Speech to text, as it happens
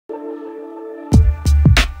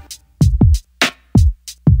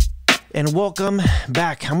And welcome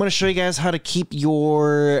back. I'm going to show you guys how to keep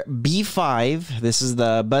your B5, this is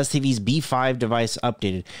the BuzzTV's B5 device,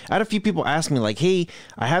 updated. I had a few people ask me like, hey,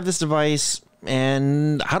 I have this device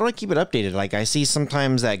and how do I keep it updated? Like I see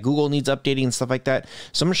sometimes that Google needs updating and stuff like that.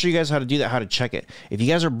 So I'm going to show you guys how to do that, how to check it. If you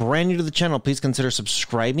guys are brand new to the channel, please consider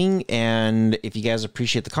subscribing. And if you guys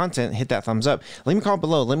appreciate the content, hit that thumbs up. Let me comment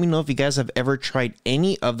below. Let me know if you guys have ever tried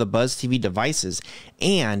any of the BuzzTV devices.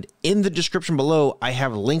 And in the description below, I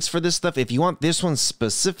have links for this stuff. If you want this one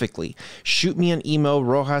specifically, shoot me an email,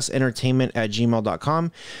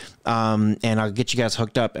 rohasentertainment@gmail.com, and I'll get you guys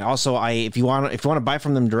hooked up. And also, if you want to buy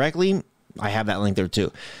from them directly, I have that link there too.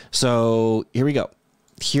 So here we go.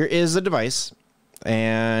 Here is the device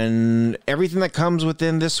and everything that comes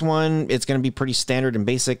within this one. It's going to be pretty standard and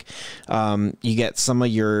basic. You get some of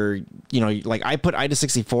your, like I put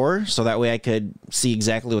IDA64 so that way I could see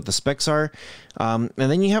exactly what the specs are. And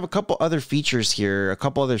then you have a couple other features here, a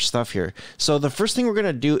couple other stuff here. So the first thing we're going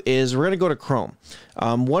to do is we're going to go to Chrome.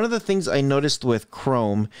 One of the things I noticed with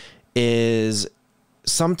Chrome is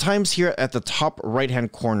sometimes here at the top right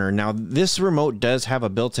hand corner, now this remote does have a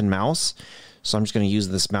built-in mouse, so I'm just going to use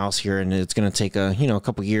this mouse here, and it's going to take a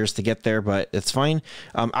couple years to get there, but it's fine.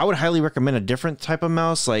 I would highly recommend a different type of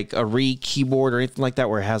mouse, like a keyboard or anything like that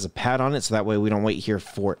where it has a pad on it, so that way we don't wait here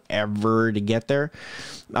forever to get there.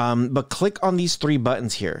 But click on these three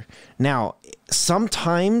buttons here. Now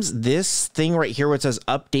sometimes this thing right here where it says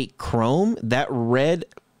update Chrome, that red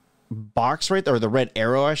box right there, or the red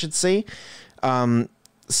arrow I should say,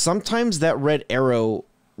 sometimes that red arrow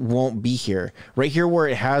won't be here. Right here where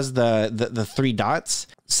it has the three dots,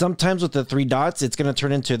 sometimes with the three dots it's going to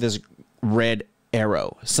turn into this red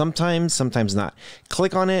arrow. Sometimes not.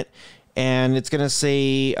 Click on it and it's going to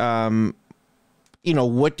say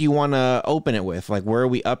what do you want to open it with? Like, where are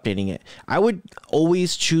we updating it? I would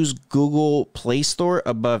always choose Google Play Store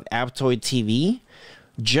above Android TV,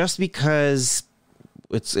 just because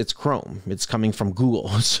it's Chrome, it's coming from Google,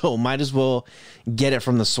 so might as well get it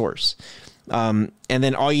from the source. And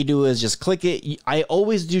then all you do is just click it. I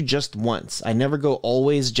always do just once. I never go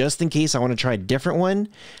always, just in case I want to try a different one.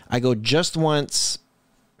 I go just once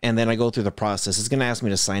and then I go through the process. It's going to ask me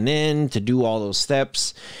to sign in, to do all those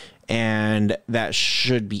steps, and that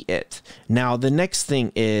should be it. Now the next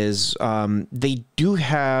thing is they do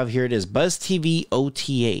have, here it is, BuzzTV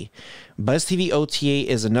OTA. BuzzTV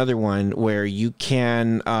OTA is another one where you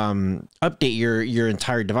can update your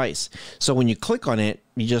entire device. So when you click on it,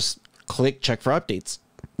 you just click check for updates.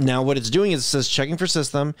 Now what it's doing is it says checking for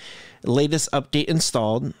system, latest update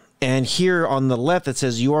installed. And here on the left, it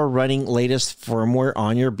says you are running latest firmware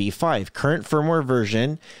on your B5, current firmware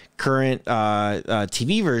version, current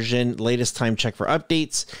TV version, latest time check for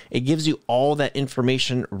updates. It gives you all that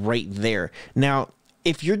information right there. Now,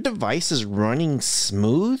 if your device is running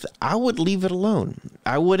smooth, I would leave it alone.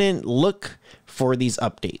 I wouldn't look for these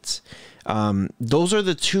updates. Those are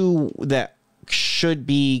the two that should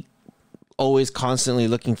be always constantly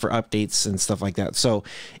looking for updates and stuff like that. So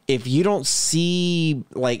if you don't see,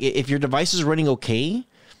 like, if your device is running okay,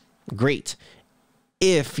 great.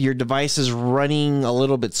 If your device is running a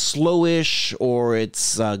little bit slowish, or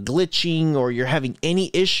it's glitching, or you're having any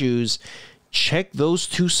issues, check those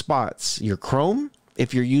two spots. Your Chrome,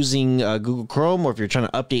 if you're using Google Chrome, or if you're trying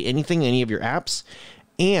to update anything, any of your apps,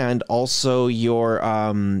 and also your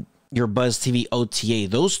BuzzTV OTA.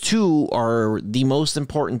 Those two are the most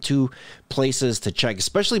important two places to check,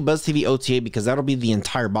 especially BuzzTV OTA, because that'll be the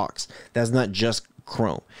entire box. That's not just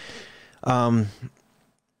Chrome. And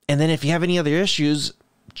then if you have any other issues,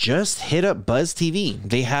 just hit up BuzzTV.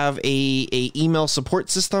 They have a email support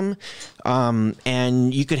system,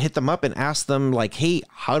 and you could hit them up and ask them like, hey,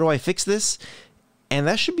 how do I fix this? And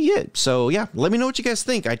that should be it. So yeah, let me know what you guys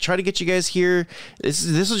think. I try to get you guys here. This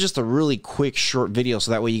is just a really quick, short video,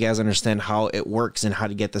 so that way you guys understand how it works and how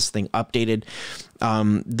to get this thing updated.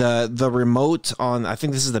 The remote on, I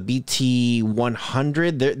think this is the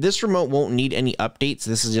BT100. This remote won't need any updates.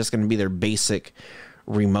 This is just going to be their basic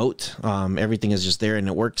remote. Everything is just there and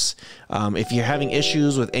it works. If you're having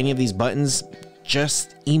issues with any of these buttons,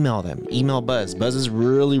 just email them. Email Buzz. Buzz is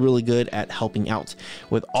really, really good at helping out.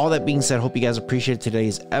 With all that being said, hope you guys appreciate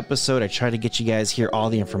today's episode. I try to get you guys here all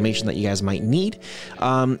the information that you guys might need.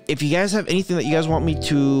 If you guys have anything that you guys want me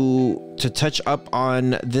to touch up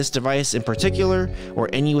on this device in particular, or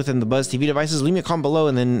any within the BuzzTV devices, leave me a comment below,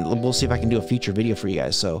 and then we'll see if I can do a future video for you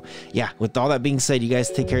guys. So yeah, with all that being said, you guys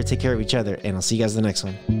take care of each other, and I'll see you guys in the next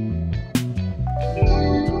one.